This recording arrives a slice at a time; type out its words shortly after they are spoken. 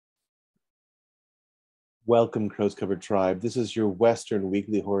Welcome, Crows Covered Tribe. This is your Western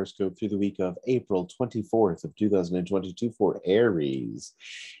weekly horoscope through the week of April 24th of 2022 for Aries.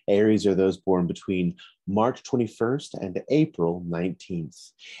 Aries are those born between March 21st and April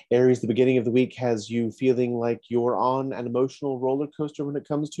 19th. Aries, the beginning of the week has you feeling like you're on an emotional roller coaster when it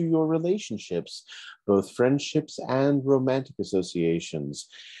comes to your relationships, both friendships and romantic associations.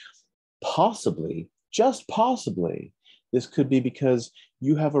 Possibly, just possibly, this could be because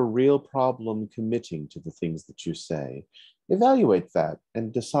you have a real problem committing to the things that you say. Evaluate that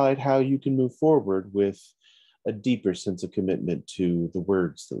and decide how you can move forward with a deeper sense of commitment to the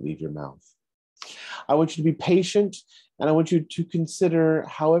words that leave your mouth. I want you to be patient, and I want you to consider,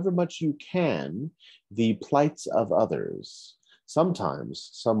 however much you can, the plights of others. Sometimes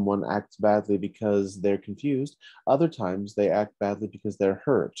someone acts badly because they're confused. Other times they act badly because they're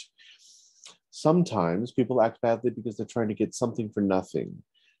hurt. Sometimes people act badly because they're trying to get something for nothing.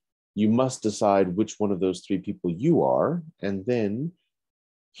 You must decide which one of those three people you are, and then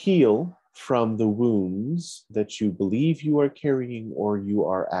heal from the wounds that you believe you are carrying or you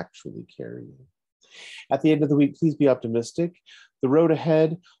are actually carrying. At the end of the week, please be optimistic. The road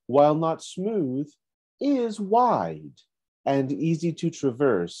ahead, while not smooth, is wide and easy to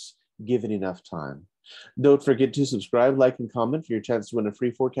traverse given enough time. Don't forget to subscribe, like, and comment for your chance to win a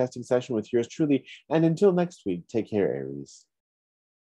free forecasting session with yours truly. And until next week, take care, Aries.